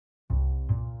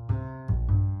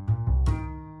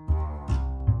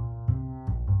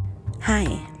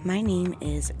Hi, my name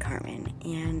is Carmen,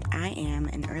 and I am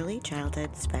an early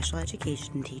childhood special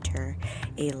education teacher,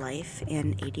 a life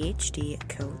and ADHD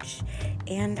coach,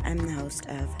 and I'm the host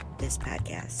of this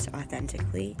podcast,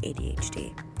 Authentically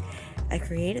ADHD. I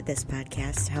created this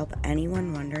podcast to help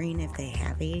anyone wondering if they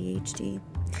have ADHD,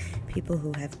 people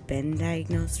who have been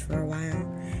diagnosed for a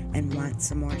while and want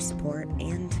some more support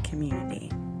and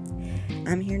community.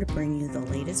 I'm here to bring you the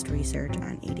latest research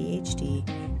on ADHD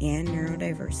and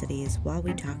neurodiversities while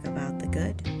we talk about the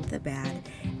good, the bad,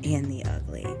 and the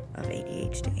ugly of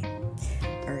ADHD.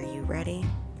 Are you ready?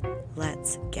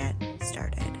 Let's get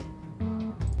started.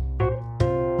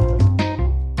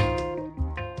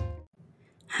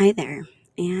 Hi there,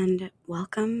 and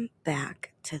welcome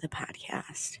back to the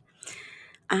podcast.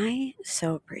 I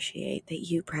so appreciate that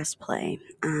you press play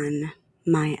on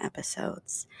my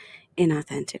episodes in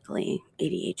Authentically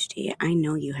ADHD. I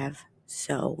know you have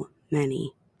so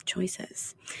many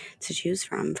choices to choose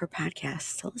from for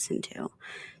podcasts to listen to.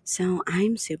 So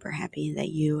I'm super happy that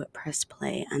you press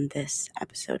play on this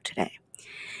episode today,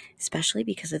 especially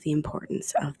because of the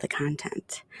importance of the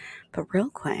content. But real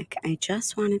quick, I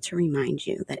just wanted to remind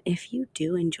you that if you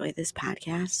do enjoy this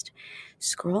podcast,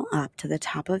 scroll up to the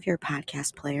top of your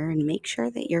podcast player and make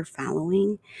sure that you're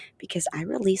following, because I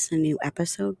release a new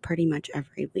episode pretty much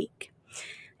every week.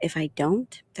 If I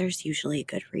don't, there's usually a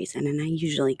good reason, and I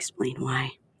usually explain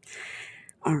why.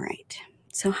 All right,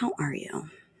 so how are you?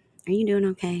 Are you doing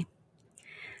okay?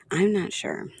 I'm not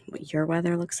sure what your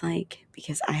weather looks like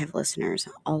because I have listeners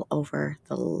all over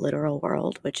the literal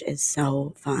world, which is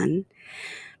so fun.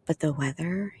 But the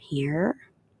weather here,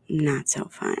 not so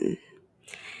fun.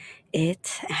 It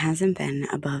hasn't been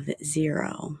above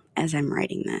 0 as I'm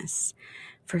writing this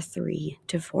for 3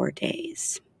 to 4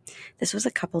 days. This was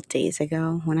a couple days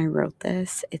ago when I wrote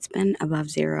this. It's been above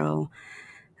 0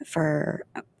 for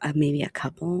maybe a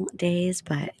couple days,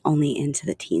 but only into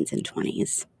the teens and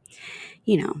 20s.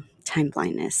 You know, time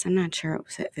blindness. I'm not sure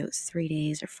if it was 3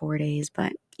 days or 4 days,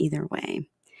 but either way,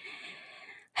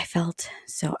 I felt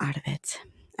so out of it.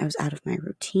 I was out of my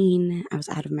routine. I was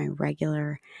out of my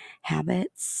regular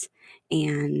habits,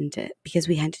 and because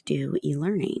we had to do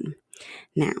e-learning.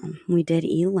 Now, we did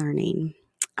e-learning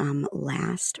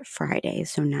last Friday,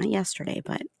 so not yesterday,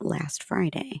 but last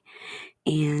Friday.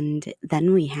 And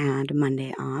then we had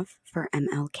Monday off for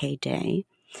MLK Day.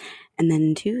 And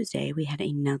then Tuesday, we had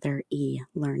another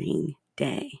e-learning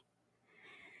day.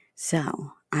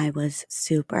 So I was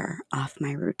super off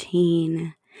my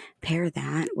routine. Pair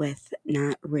that with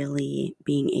not really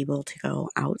being able to go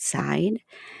outside.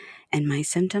 And my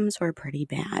symptoms were pretty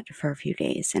bad for a few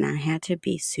days. And I had to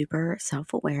be super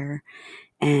self-aware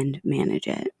and manage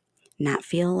it. Not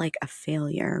feel like a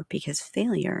failure, because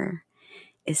failure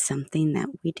is something that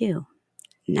we do,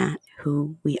 not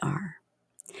who we are.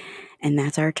 And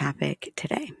that's our topic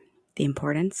today, the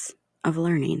importance of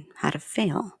learning how to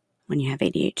fail when you have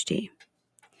ADHD.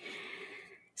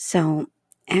 So,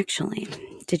 actually,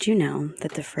 did you know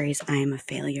that the phrase "I am a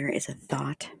failure" is a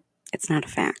thought? It's not a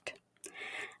fact.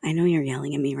 I know you're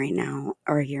yelling at me right now,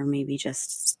 or you're maybe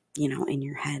just, in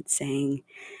your head saying,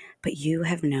 but you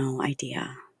have no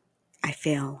idea. I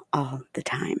fail all the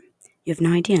time. You have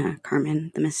no idea,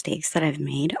 Carmen. The mistakes that I've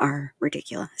made are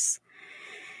ridiculous.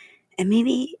 And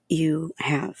maybe you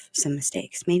have some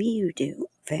mistakes. Maybe you do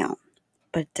fail.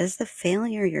 But does the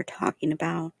failure you're talking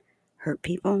about hurt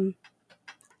people?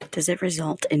 Does it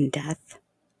result in death?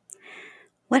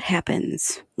 What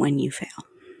happens when you fail?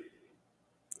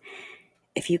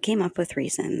 If you came up with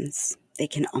reasons, they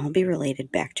can all be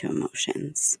related back to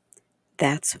emotions.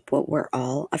 That's what we're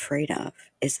all afraid of,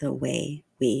 is the way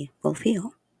we will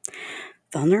feel.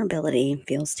 Vulnerability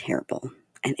feels terrible,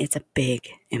 and it's a big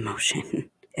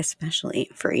emotion, especially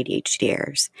for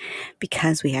ADHDers,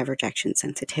 because we have rejection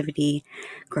sensitivity,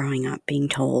 growing up being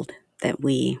told that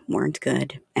we weren't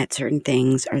good at certain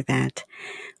things, or that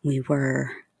we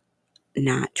were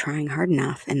not trying hard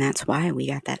enough, and that's why we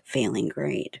got that failing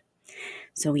grade.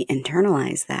 So we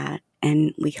internalize that,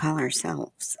 and we call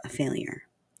ourselves a failure.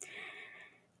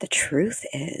 The truth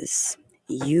is,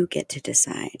 you get to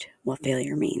decide what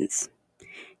failure means.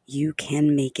 You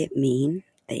can make it mean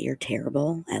that you're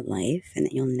terrible at life and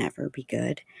that you'll never be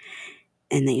good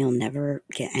and that you'll never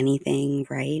get anything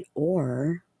right,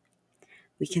 or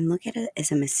we can look at it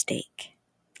as a mistake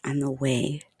on the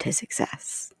way to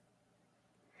success.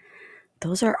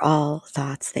 Those are all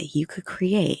thoughts that you could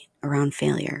create around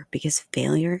failure, because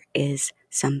failure is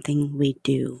something we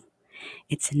do.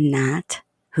 It's not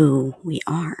who we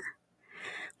are.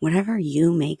 Whatever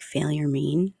you make failure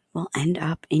mean will end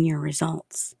up in your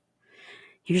results.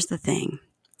 Here's the thing.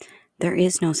 There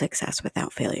is no success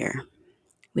without failure.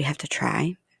 We have to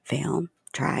try, fail,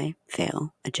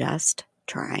 adjust,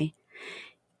 try,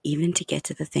 even to get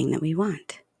to the thing that we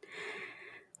want.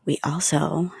 We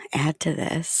also add to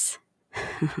this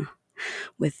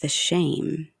with the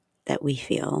shame that we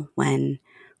feel when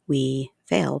we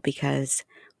fail because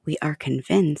we are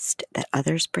convinced that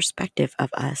others' perspective of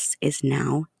us is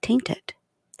now tainted.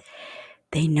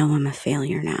 They know I'm a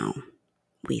failure now,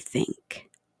 we think.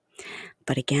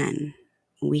 But again,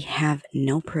 we have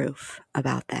no proof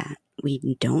about that.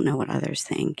 We don't know what others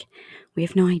think. We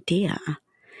have no idea.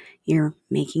 You're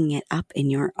making it up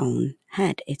in your own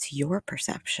head. It's your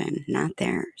perception, not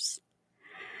theirs.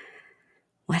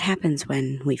 What happens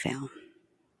when we fail?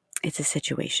 It's a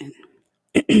situation.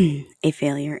 A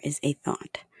failure is a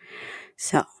thought.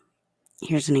 So,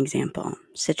 here's an example.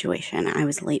 Situation. I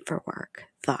was late for work.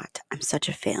 Thought. I'm such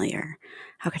a failure.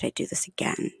 How could I do this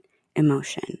again?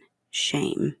 Emotion.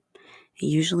 Shame.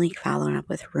 Usually followed up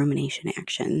with rumination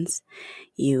actions.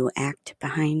 You act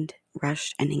behind,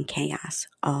 rushed, and in chaos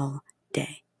all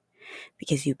day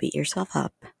because you beat yourself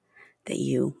up that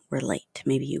you were late.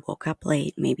 Maybe you woke up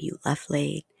late, maybe you left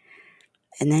late,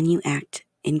 and then you act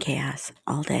in chaos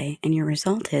all day, and your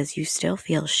result is you still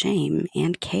feel shame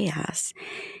and chaos,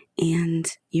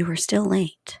 and you were still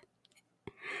late.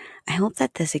 I hope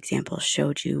that this example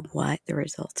showed you what the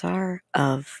results are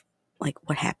of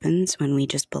what happens when we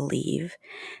just believe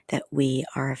that we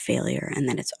are a failure and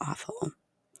that it's awful.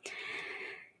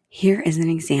 Here is an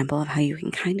example of how you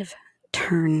can kind of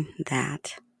turn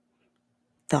that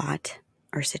thought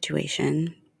or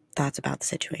situation, thoughts about the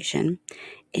situation,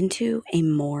 into a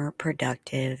more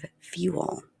productive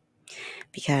fuel.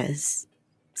 Because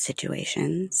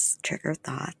situations trigger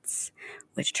thoughts,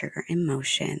 which trigger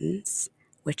emotions,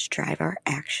 which drive our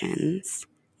actions,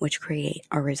 which create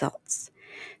our results.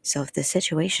 So if the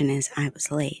situation is I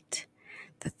was late,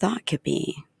 the thought could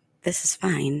be, this is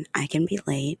fine, I can be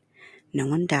late, no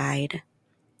one died,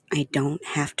 I don't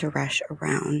have to rush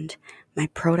around, my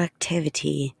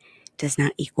productivity does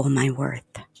not equal my worth.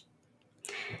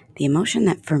 The emotion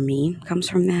that for me comes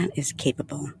from that is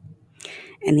capable.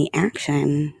 And the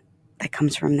action that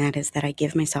comes from that is that I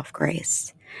give myself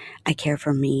grace. I care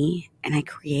for me and I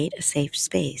create a safe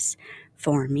space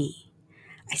for me.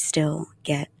 I still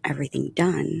get everything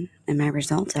done and my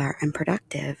results are I'm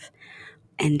productive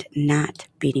and not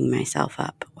beating myself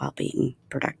up while being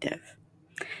productive.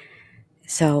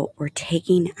 So we're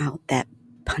taking out that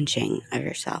punching of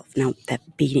yourself, no,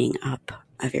 that beating up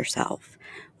of yourself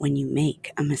when you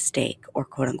make a mistake or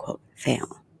quote unquote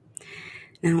fail.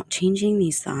 Now, changing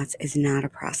these thoughts is not a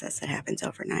process that happens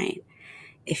overnight.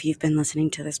 If you've been listening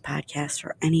to this podcast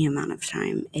for any amount of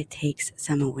time, it takes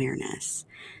some awareness,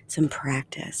 some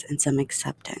practice, and some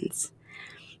acceptance.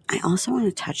 I also want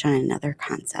to touch on another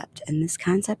concept, and this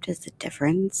concept is the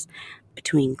difference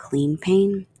between clean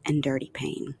pain and dirty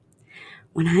pain.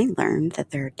 When I learned that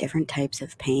there are different types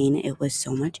of pain, it was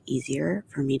so much easier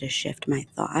for me to shift my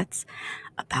thoughts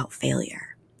about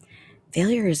failure.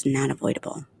 Failure is not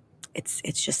avoidable. It's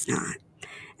just not.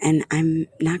 And I'm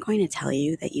not going to tell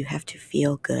you that you have to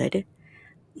feel good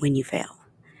when you fail.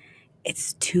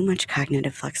 It's too much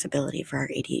cognitive flexibility for our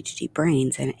ADHD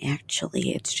brains, and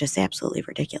actually it's just absolutely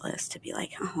ridiculous to be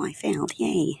like, oh, I failed,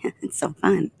 yay, it's so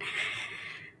fun.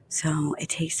 So it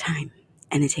takes time,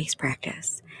 and it takes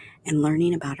practice, and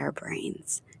learning about our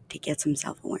brains to get some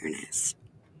self-awareness.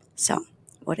 So,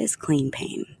 what is clean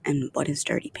pain, and what is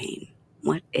dirty pain?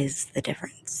 What is the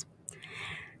difference?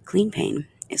 Clean pain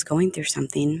is going through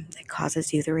something that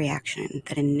causes you the reaction,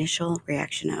 that initial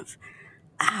reaction of,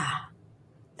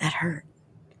 that hurt.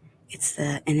 It's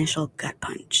the initial gut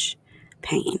punch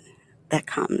pain that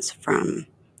comes from,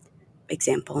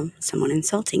 example, someone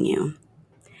insulting you.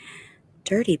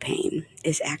 Dirty pain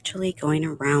is actually going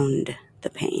around the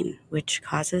pain, which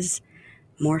causes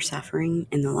more suffering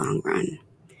in the long run.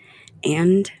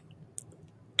 And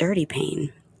dirty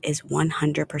pain is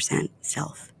 100%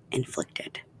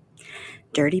 self-inflicted.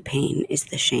 Dirty pain is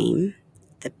the shame,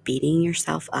 the beating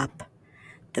yourself up,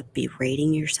 the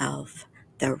berating yourself,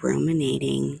 the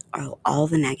ruminating, all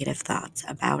the negative thoughts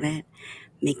about it,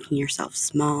 making yourself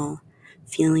small,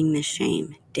 feeling the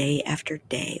shame day after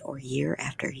day or year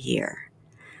after year.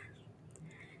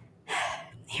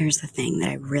 Here's the thing that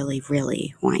I really,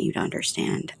 really want you to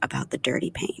understand about the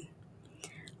dirty pain.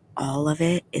 All of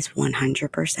it is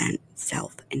 100%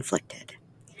 self-inflicted.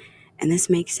 And this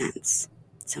makes sense.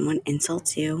 Someone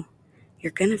insults you,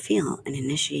 you're going to feel an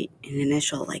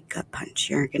initial gut punch.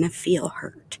 You're going to feel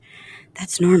hurt.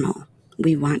 That's normal.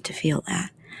 We want to feel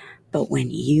that. But when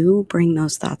you bring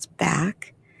those thoughts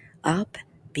back up,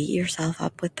 beat yourself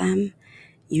up with them,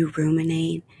 you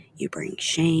ruminate, You bring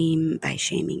shame by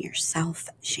shaming yourself,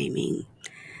 shaming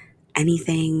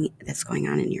anything that's going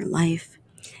on in your life.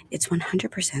 It's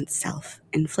 100%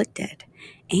 self-inflicted,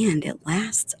 and it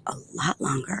lasts a lot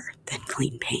longer than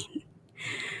clean pain.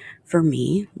 For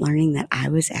me, learning that I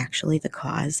was actually the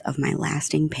cause of my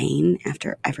lasting pain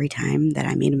after every time that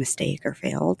I made a mistake or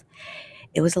failed,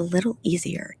 it was a little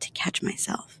easier to catch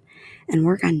myself and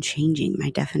work on changing my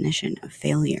definition of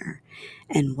failure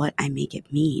and what I make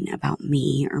it mean about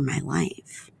me or my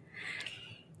life.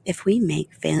 If we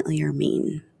make failure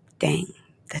mean, dang,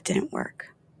 that didn't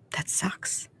work, that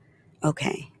sucks,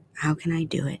 okay, how can I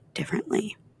do it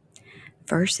differently?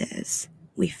 Versus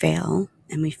we fail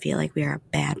and we feel like we are a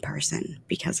bad person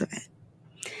because of it.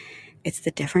 It's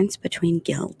the difference between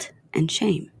guilt and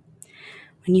shame.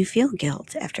 When you feel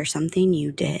guilt after something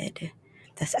you did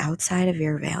that's outside of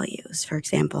your values, for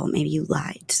example, maybe you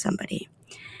lied to somebody,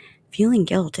 feeling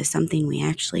guilt is something we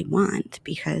actually want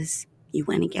because you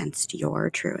went against your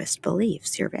truest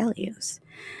beliefs, your values.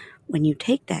 When you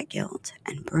take that guilt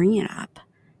and bring it up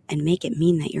and make it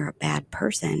mean that you're a bad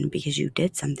person because you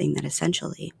did something that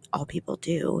essentially all people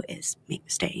do is make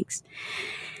mistakes,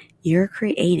 you're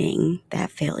creating that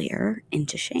failure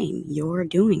into shame. You're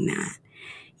doing that.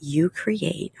 You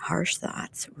create harsh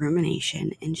thoughts,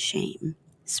 rumination, and shame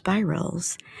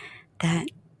spirals that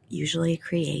usually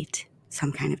create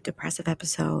some kind of depressive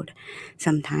episode.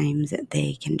 Sometimes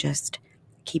they can just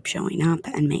keep showing up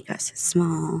and make us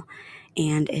small.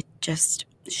 And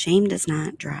shame does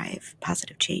not drive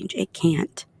positive change. It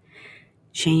can't.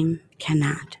 Shame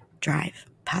cannot drive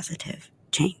positive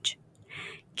change.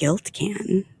 Guilt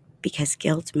can, because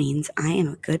guilt means I am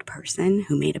a good person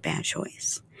who made a bad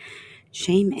choice.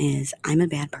 Shame is I'm a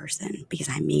bad person because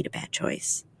I made a bad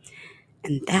choice.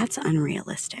 And that's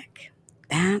unrealistic.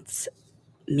 That's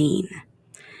mean.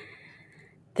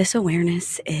 This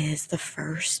awareness is the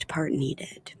first part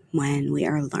needed when we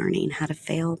are learning how to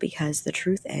fail, because the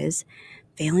truth is,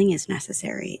 failing is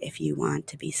necessary if you want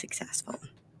to be successful.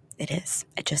 It is.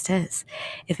 It just is.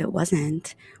 If it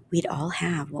wasn't, we'd all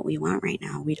have what we want right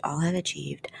now. We'd all have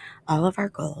achieved all of our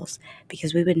goals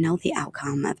because we would know the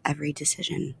outcome of every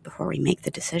decision before we make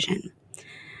the decision.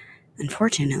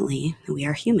 Unfortunately, we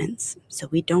are humans, so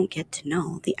we don't get to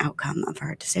know the outcome of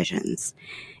our decisions.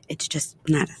 It's just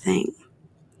not a thing.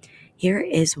 Here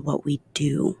is what we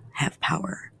do have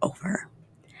power over.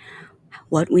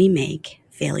 What we make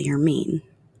failure mean.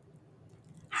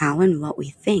 How and what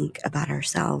we think about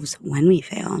ourselves when we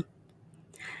fail.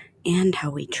 And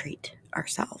how we treat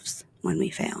ourselves when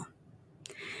we fail.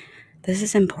 This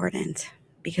is important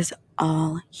because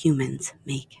all humans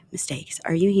make mistakes.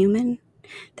 Are you human?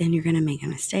 Then you're going to make a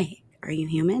mistake. Are you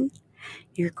human?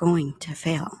 You're going to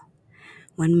fail.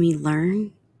 When we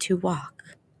learn to walk,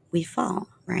 we fall,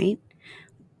 right?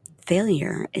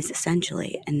 Failure is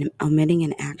essentially omitting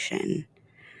an action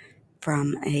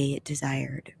from a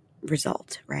desired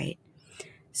result, right?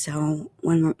 So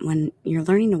when you're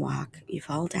learning to walk, you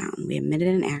fall down. We omitted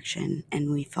an action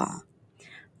and we fall.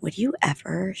 Would you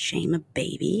ever shame a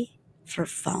baby for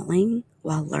falling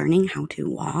while learning how to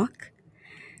walk?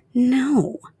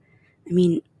 No. I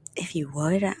mean, if you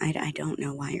would, I don't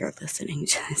know why you're listening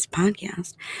to this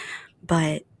podcast,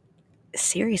 but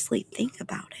seriously, think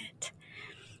about it.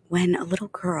 When a little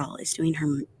girl is doing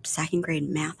her second grade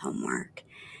math homework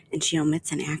and she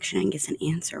omits an action and gets an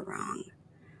answer wrong,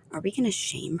 are we going to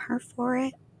shame her for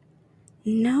it?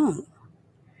 No.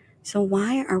 So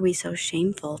why are we so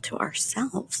shameful to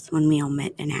ourselves when we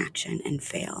omit an action and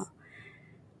fail?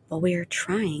 Well, we are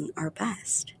trying our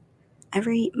best.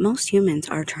 Most humans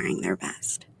are trying their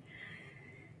best.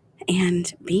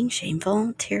 And being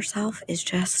shameful to yourself is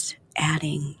just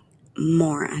adding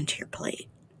more onto your plate.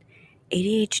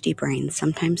 ADHD brains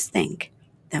sometimes think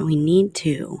that we need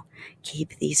to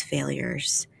keep these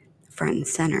failures front and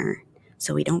center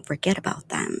so we don't forget about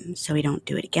them, so we don't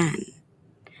do it again.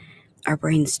 Our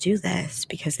brains do this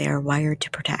because they are wired to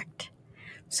protect,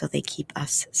 so they keep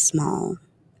us small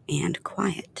and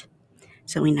quiet,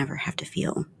 so we never have to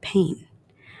feel pain.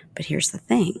 But here's the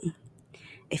thing.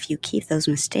 If you keep those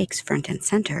mistakes front and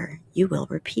center, you will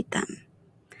repeat them,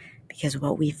 because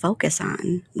what we focus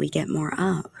on, we get more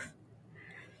of.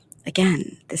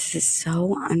 Again, this is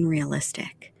so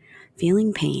unrealistic.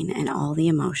 Feeling pain and all the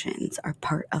emotions are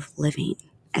part of living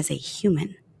as a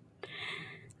human.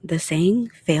 The saying,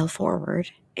 fail forward,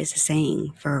 is a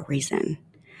saying for a reason.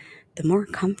 The more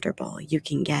comfortable you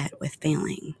can get with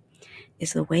failing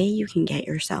is the way you can get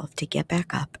yourself to get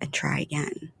back up and try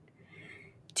again,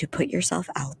 to put yourself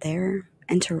out there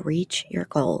and to reach your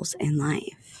goals in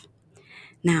life.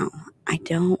 Now, I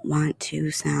don't want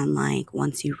to sound like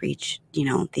once you reach,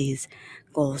 these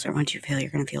goals, or once you fail,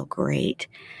 you're going to feel great.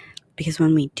 Because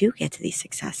when we do get to these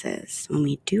successes, when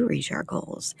we do reach our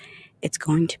goals, it's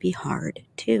going to be hard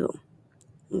too.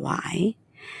 Why?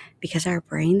 Because our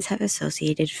brains have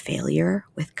associated failure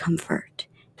with comfort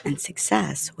and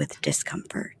success with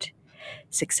discomfort.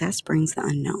 Success brings the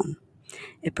unknown.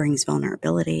 It brings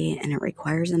vulnerability, and it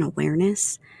requires an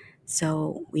awareness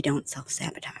so we don't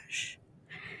self-sabotage.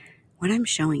 What I'm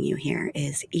showing you here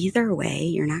is either way,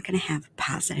 you're not going to have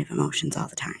positive emotions all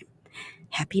the time.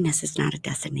 Happiness is not a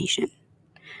destination.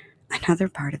 Another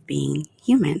part of being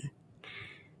human.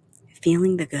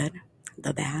 Feeling the good,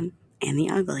 the bad, and the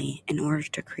ugly in order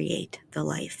to create the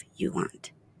life you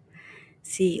want.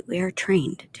 See, we are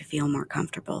trained to feel more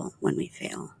comfortable when we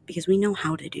fail because we know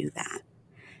how to do that.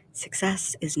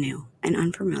 Success is new and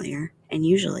unfamiliar, and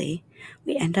usually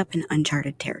we end up in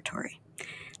uncharted territory.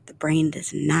 The brain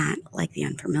does not like the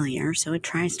unfamiliar, so it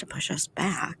tries to push us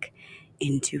back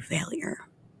into failure.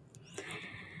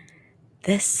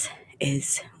 This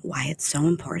is why it's so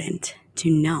important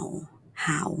to know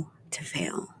how to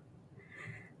fail.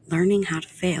 Learning how to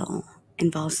fail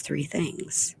involves 3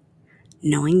 things: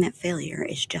 knowing that failure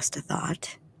is just a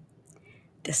thought,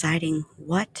 deciding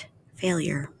what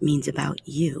failure means about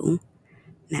you.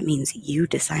 That means you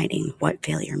deciding what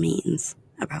failure means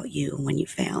about you when you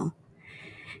fail,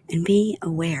 and be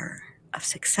aware of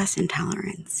success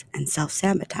intolerance and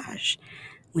self-sabotage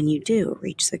when you do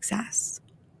reach success.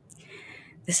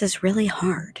 This is really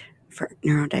hard for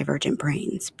neurodivergent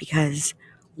brains because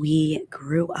we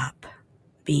grew up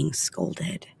being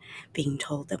scolded, being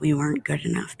told that we weren't good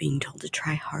enough, being told to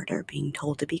try harder, being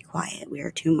told to be quiet, we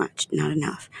are too much, not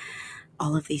enough.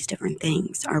 All of these different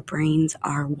things. Our brains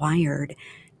are wired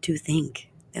to think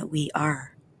that we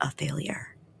are a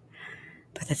failure.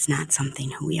 But that's not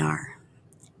something who we are.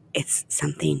 It's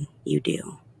something you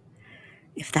do.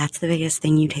 If that's the biggest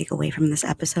thing you take away from this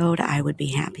episode, I would be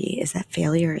happy, is that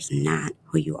failure is not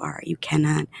who you are. You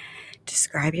cannot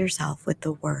describe yourself with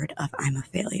the word of I'm a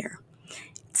failure.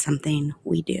 It's something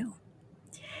we do.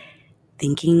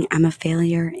 Thinking I'm a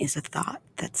failure is a thought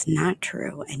that's not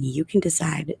true, and you can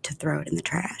decide to throw it in the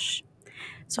trash.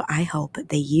 So I hope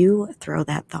that you throw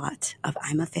that thought of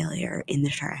I'm a failure in the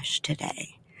trash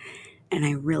today. And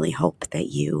I really hope that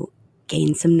you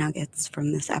gain some nuggets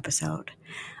from this episode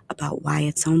about why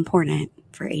it's so important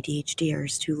for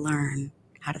ADHDers to learn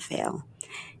how to fail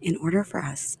in order for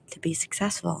us to be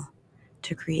successful,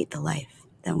 to create the life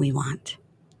that we want.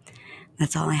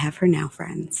 That's all I have for now,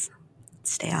 friends.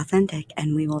 Stay authentic,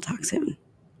 and we will talk soon.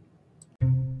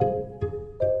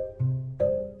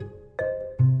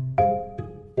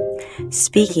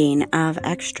 Speaking of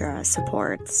extra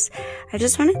supports, I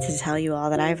just wanted to tell you all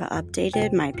that I've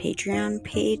updated my Patreon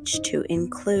page to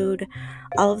include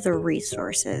all of the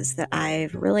resources that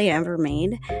I've really ever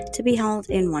made to be held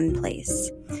in one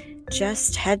place.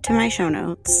 Just head to my show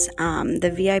notes.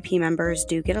 The VIP members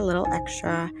do get a little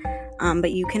extra,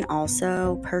 but you can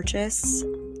also purchase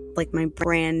like my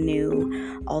brand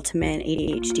new Ultimate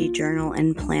ADHD Journal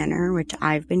and Planner, which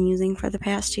I've been using for the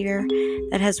past year.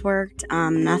 That has worked.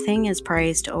 Nothing is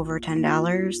priced over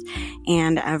 $10,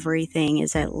 and everything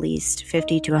is at least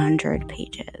 50 to 100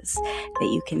 pages that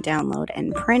you can download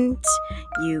and print.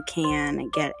 You can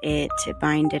get it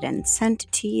binded and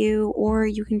sent to you, or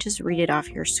you can just read it off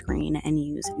your screen and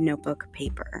use notebook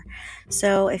paper.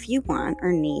 So if you want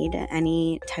or need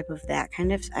any type of that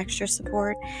kind of extra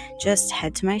support, just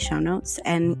head to my show notes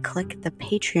and click the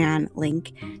Patreon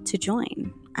link to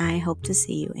join. I hope to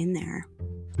see you in there.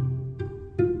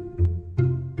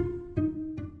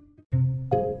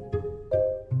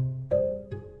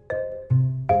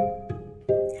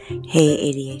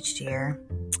 Hey ADHDer,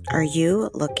 are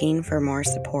you looking for more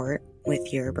support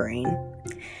with your brain?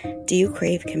 Do you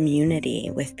crave community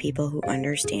with people who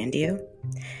understand you?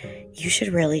 You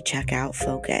should really check out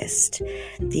Focused,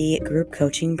 the group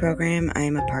coaching program I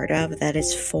am a part of that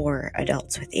is for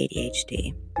adults with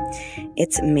ADHD.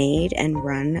 It's made and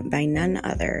run by none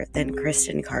other than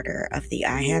Kristen Carter of the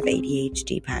I Have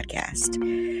ADHD podcast.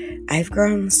 I've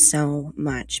grown so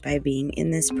much by being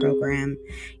in this program,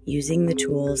 using the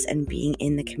tools, and being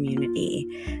in the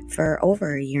community for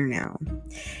over a year now.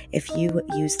 If you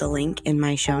use the link in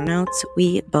my show notes,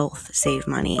 we both save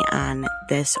money on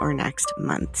this or next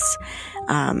month's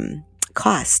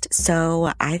cost.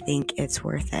 So I think it's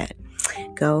worth it.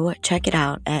 Go check it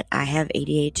out at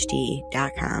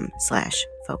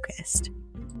ihaveadhd.com/focused.